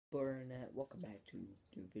Burnett, welcome back to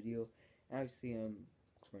new video. Obviously, I'm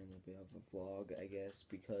recording a little bit of a vlog, I guess,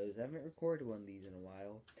 because I haven't recorded one of these in a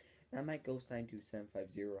while. And I'm at Ghost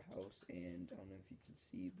 92750 house, and I don't know if you can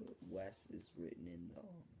see, but Wes is written in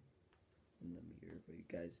the mirror for you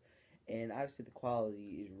guys. And obviously, the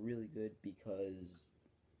quality is really good because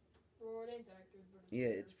Well, it ain't that good, but yeah,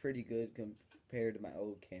 it's pretty good compared to my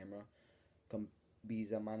old camera.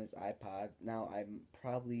 Because I'm on his iPod. Now, I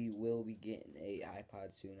probably will be getting a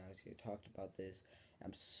iPod soon. Obviously, I talked about this.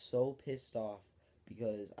 I'm so pissed off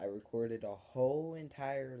because I recorded a whole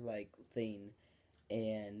entire, thing,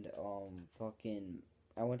 and,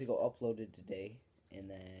 I went to go upload it today, and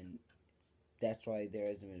then that's why there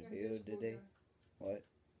hasn't been a video today. What?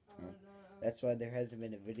 That's why there hasn't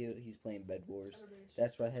been a video. He's playing Bed Wars.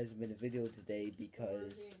 That's why there hasn't been a video today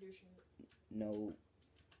because no,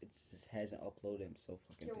 it just hasn't uploaded. I'm so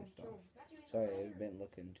fucking pissed off. Sorry, I've been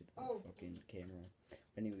looking to the fucking camera.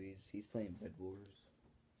 Anyways, he's playing Bed Wars.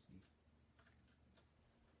 See?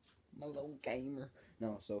 My little gamer.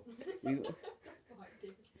 No, so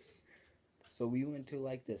we went to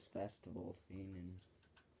like this festival thing, and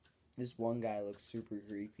this one guy looks super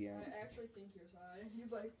creepy. I actually think he was high.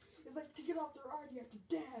 He's like to get off the ride, you have to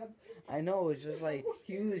dab. I know, it's just like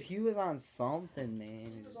he was on something,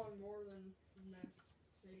 man. He was on more than meth,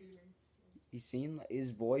 maybe even. He seemed like his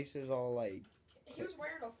voice is all like. He was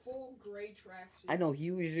wearing a full gray tracksuit. I know,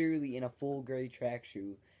 he was usually in a full gray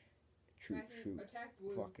tracksuit. Attack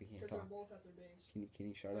Blue. Fuck, I can't talk. They're both at their base. Can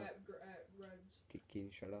you shut up? At Reds. Can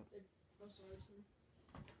you shut up? I'm sorry,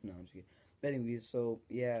 son. No, I'm just kidding. But anyways, so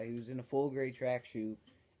yeah, he was in a full gray tracksuit,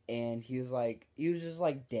 and he was just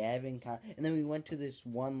like dabbing, and then we went to this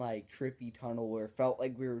one like trippy tunnel where it felt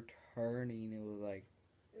like we were turning. It was like,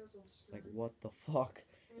 it's like what the fuck?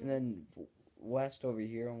 And then West over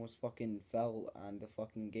here almost fucking fell on the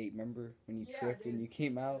fucking gate. Remember when you tripped and you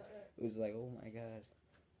came out? It was like, oh my god,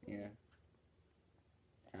 yeah.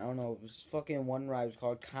 I don't know. It was fucking one ride was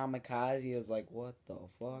called Kamikaze. I was like, what the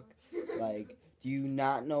fuck? Like, do you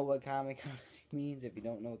not know what kamikaze means? If you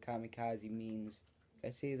don't know what kamikaze means, can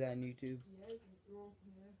I say that on YouTube? Yeah, well,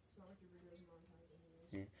 yeah. It's not like your videos are monetized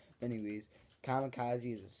anyways. Yeah. But anyways,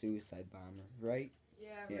 kamikaze is a suicide bomber, right? Yeah,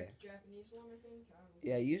 Yeah. like the Japanese one, I think. I don't know.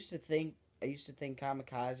 Yeah, I used to think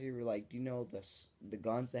kamikaze were like, do you know the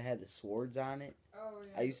guns that had the swords on it? Oh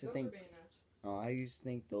yeah. I used to those think. Are bayonets. Oh, I used to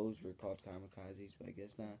think those were called kamikazes, but I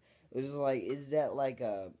guess not. It was like, is that like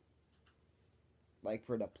a, like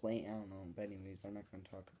for the plane? I don't know. But anyways, I'm not gonna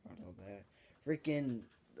talk about all that. Freaking,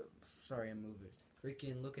 sorry, I'm moving.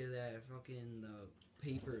 Freaking, look at that. Fucking the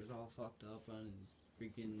paper is all fucked up on his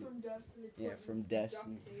freaking. From Destiny. Yeah, from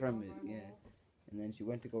Destiny. From it, yeah. And then she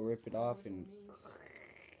went to go rip it off, and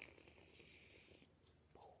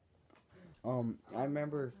I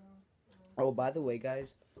remember. Oh, by the way,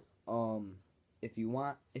 guys, if you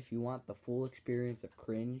want the full experience of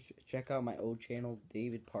cringe, check out my old channel,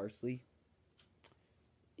 David Parsley.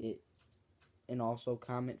 And also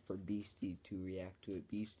comment for Beastie to react to it.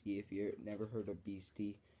 Beastie, if you've never heard of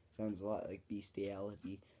Beastie, sounds a lot like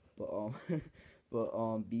bestiality, but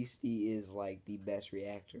Beastie is like the best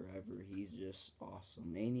reactor ever. He's just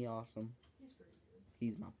awesome. Ain't he awesome? He's pretty good.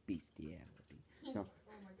 He's my bestiality. No.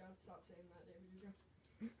 Oh my god, stop saying that,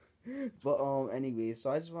 David. But anyways,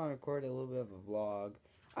 so I just want to record a little bit of a vlog.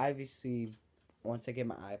 Obviously, once I get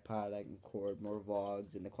my iPod, I can record more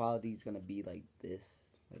vlogs, and the quality is gonna be like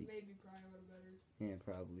this. Like, maybe probably a little better. Yeah,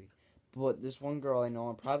 probably. But this one girl I know,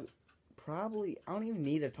 I'm probably I don't even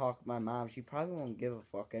need to talk to my mom. She probably won't give a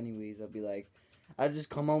fuck anyways. I'll be like, I'll just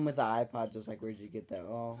come home with the iPod, just like, where'd you get that?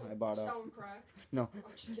 Oh, I bought it off. Selling crack. No. I'm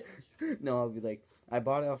just kidding. No, I'll be like, I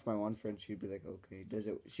bought it off my one friend. She'd be like, okay, does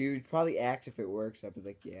it? She would probably ask if it works. I'd be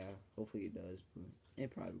like, yeah, hopefully it does, but it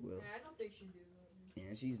probably will. Yeah, I don't think she'd do that.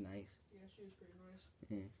 Yeah, she's nice. Yeah, she was pretty nice.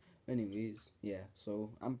 Yeah. Anyways, yeah.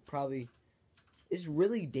 So I'm probably. It's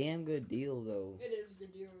really damn good deal though. It is a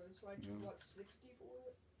good deal. It's like what, 60 for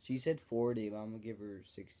it? She said 40, but I'm gonna give her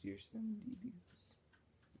 60 or 70 because,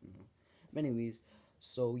 you know. But anyways,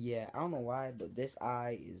 so yeah, I don't know why, but this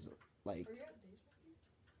eye is like. Are you at Days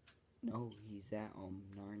Monkey? No, he's at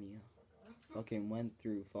Narnia. Fucking went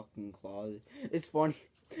through fucking closet. It's funny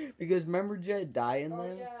because remember Jedi and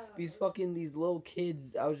them? Yeah. These fucking these little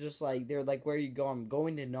kids. I was just like, they're like, where are you going? I'm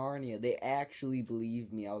going to Narnia. They actually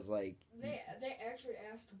believed me. I was like, they actually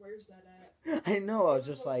asked, where's that at? I know. I was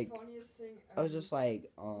just like, funniest thing ever. I was just like,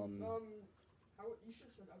 you should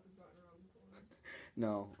have said upper button around the corner.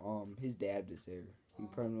 No, his dad was there. He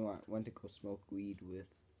probably went to go smoke weed with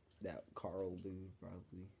that Carl dude,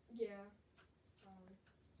 probably. Yeah.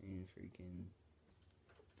 And freaking.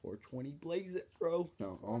 420 blaze it, bro.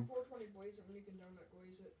 No, 420 blaze it when you can donut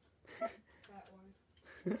glaze it. Fat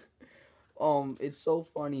life. It's so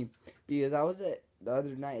funny because I was at the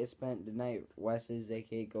other night. I spent the night Wes's,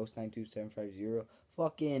 aka Ghost 92750.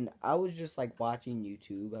 Fucking, I was just like watching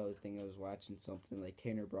YouTube. I was thinking I was watching something like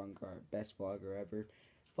Tanner Brungar, best vlogger ever.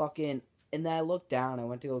 Fucking, and then I looked down. I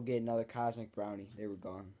went to go get another cosmic brownie. They were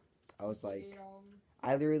gone. I was like,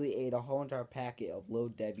 I literally ate a whole entire packet of Low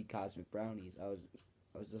Debbie cosmic brownies. I was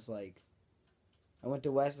just like, I went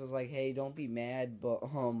to Wes. I was like, hey, don't be mad, but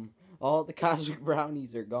all the cosmic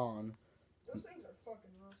brownies are gone. Those things are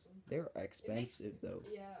fucking awesome. They're expensive though.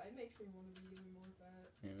 Yeah, it makes me want to be even more fat.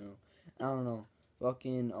 You know, I don't know.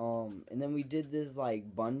 Fucking and then we did this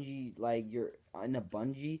like bungee, like you're in a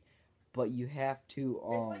bungee, but you have to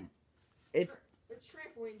it's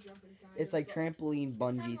trampoline jumping kind it's of. like trampoline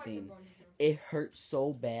bungee like thing. bungee It hurt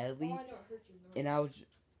so badly, oh, I know, it hurts your nuts. and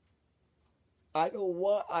I don't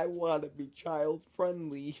want. I want to be child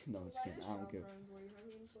friendly. No, it's kidding. I don't give. Friendly. I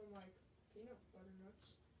mean, some like peanut butter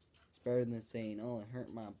nuts. It's better than saying, "Oh, it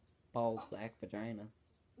hurt my ball sack vagina."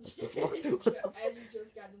 As the you fuck?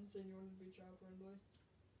 just got done saying you wanted to be child friendly.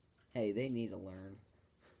 Hey, they need to learn.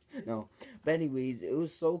 No, but anyways, it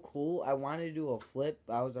was so cool. I wanted to do a flip.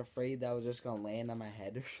 I was afraid that I was just gonna land on my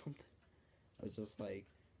head or something. I was just like,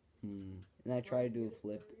 and I tried to do a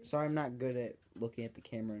flip. Sorry, I'm not good at looking at the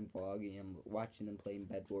camera and vlogging. I'm watching them playing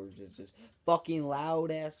Bed Wars. It's just fucking loud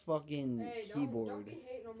ass fucking keyboard. Don't be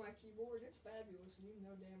hating on my keyboard. It's fabulous, and you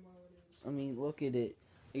know damn well it is. I mean, look at it.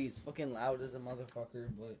 It's fucking loud as a motherfucker,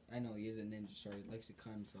 but I know he is a ninja star. He likes to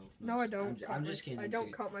cut himself. No, I don't. I'm just kidding. I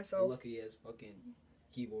don't cut myself. Look, he has fucking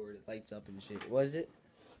keyboard. It lights up and shit. What is it?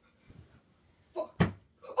 Fuck.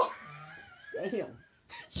 Damn.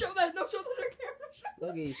 Show that. No, show that on camera.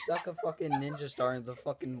 Look, he stuck a fucking ninja star in the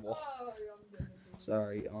fucking wall. Oh, yeah,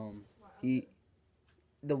 Sorry.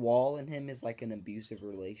 The wall and him is like an abusive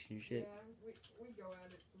relationship. Yeah, we go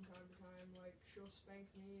at it from time to time. Like, she'll spank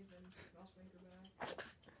me, then I'll spank her back.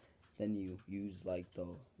 Then you use like the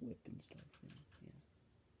whip and stuff. And,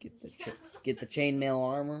 yeah. Get the chainmail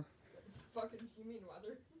armor. Fucking, you mean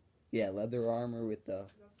leather? Yeah, leather armor with the.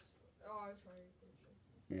 That's sorry.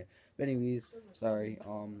 Yeah. But anyways, sorry.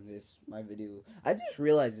 My video. I just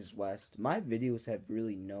realized this, West. My videos have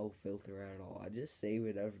really no filter at all. I just say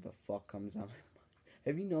whatever the fuck comes out of my mind.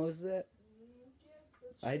 Have you noticed that?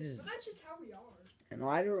 Yeah, but that's just how we are. And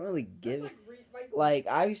I don't really give. That's like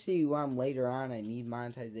obviously, when I'm later on, I need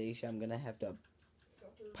monetization. I'm gonna have to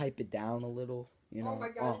filter. pipe it down a little. You know. Oh my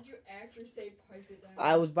god! Did you actually say pipe it down?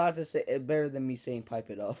 I was about to say it better than me saying pipe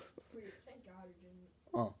it up. Weird. Thank God you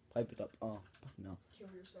didn't. Pipe it up. No. Kill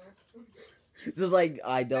yourself. Just like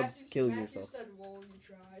kill Matthew yourself. said, "Whoa, you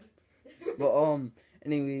tried." But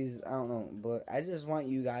anyways, I don't know. But I just want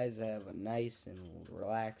you guys to have a nice and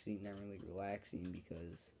relaxing, not really relaxing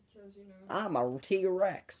because you know. I'm a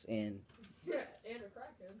T-Rex and. Yeah, and a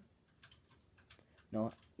crackhead.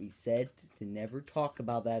 No, we said to never talk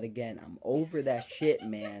about that again. I'm over that shit,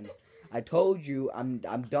 man. I told you, I'm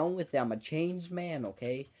done with it. I'm a changed man,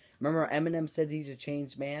 okay? Remember Eminem said he's a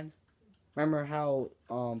changed man? Remember how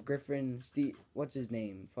Steve, what's his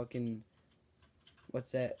name? Fucking,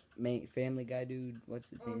 what's that Family Guy dude? What's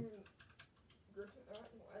his name? Griffin. I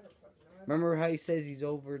don't fucking know. Remember how he says he's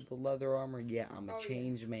over the leather armor? Yeah, I'm a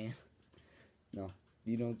changed man. No,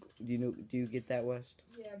 do you get that, West?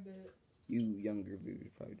 Yeah, but you younger viewers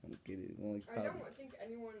probably don't get it. I don't think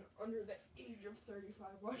anyone under the age of 35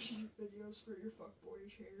 watches your videos for your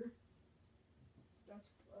fuckboyish hair.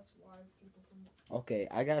 That's why people from. Okay,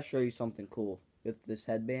 I gotta show you something cool with this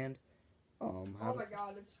headband. Oh my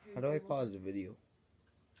god, it's beautiful. How do I pause the video?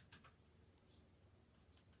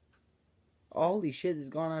 Holy shit, it's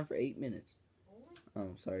gone on for 8 minutes.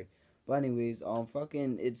 Oh, sorry. But anyways,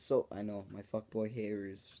 fucking, it's so. I know my fuckboy hair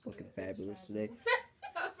is looking fabulous today.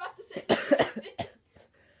 I was about to say.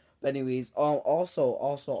 But anyways, also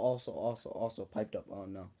piped up. Oh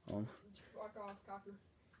no. Fuck off, cocker.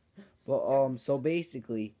 But so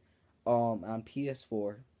basically, on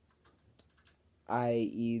PS4, I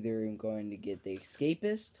either am going to get the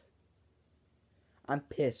Escapist. I'm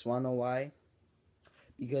pissed. Wanna know why?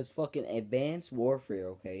 Because fucking Advanced Warfare,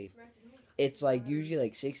 okay? It's like usually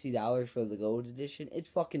like $60 for the gold edition. It's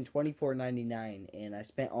fucking $24.99, and I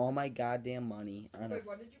spent all my goddamn money on Wait,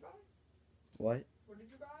 what did you buy? What? What did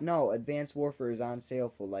you buy? No, Advanced Warfare is on sale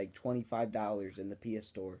for like $25 in the PS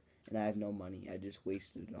Store, and I have no money. I just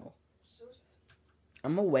wasted it all. So sad.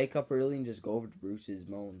 I'm gonna wake up early and just go over to Bruce's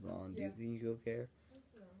mowing lawn. Do you think he'll care?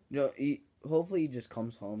 No. Hopefully he just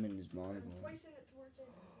comes home and his mom's lawn. Placing it towards it.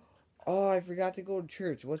 Oh, I forgot to go to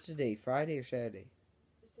church. What's the day? Friday or Saturday?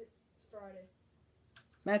 It's Friday.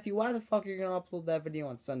 Matthew, why the fuck are you gonna upload that video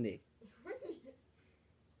on Sunday?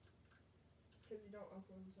 Because you don't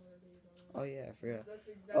upload Saturdays. Oh yeah, I forgot.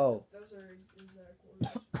 Those are exact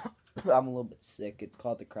words. I'm a little bit sick. It's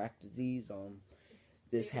called the crack disease.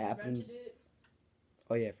 This David happens. invented it.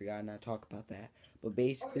 Oh yeah, I forgot not to talk about that. But Oh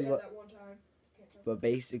basically, yeah, that one time. Can't talk but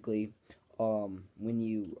basically, when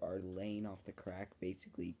you are laying off the crack,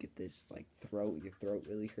 basically you get this like your throat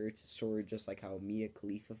really hurts. It's sort of just like how Mia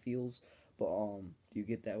Khalifa feels. But do you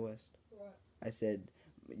get that, West? What? I said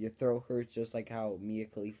your throat hurts just like how Mia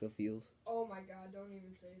Khalifa feels. Oh my god, don't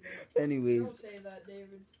even say that. Anyways, Don't say that,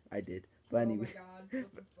 David. I did. But anyway, Oh my god,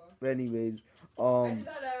 what the fuck? but anyways, Edit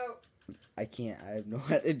that out. I can't. I have no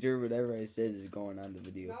editor. Whatever I said is going on the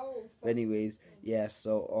video. No. But anyways, yeah.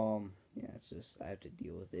 So yeah. It's just I have to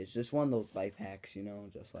deal with it. It's just one of those life hacks, you know.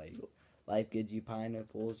 Just like life gives you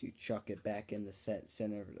pineapples, you chuck it back in the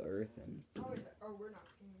center of the earth, and. Oh, we're not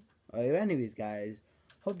paying. Anyways, guys.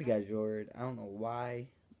 Hope you guys enjoyed. I don't know why,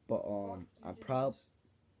 but I'm proud.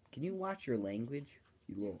 Can you watch your language,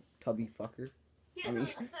 you little tubby fucker? I mean,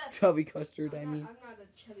 chubby custard. I mean. I'm not a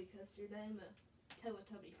chubby custard. I'm a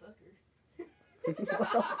Teletubby fucker. What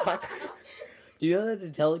the fuck? Do you know that the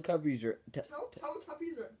Teletubbies are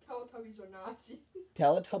Teletubbies are Nazis.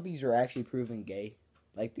 Teletubbies are actually proven gay,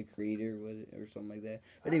 like the creator was or something like that.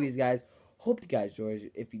 But anyways, guys, hope you guys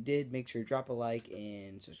enjoyed. If you did, make sure to drop a like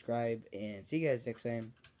and subscribe, and see you guys next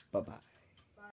time. Bye bye.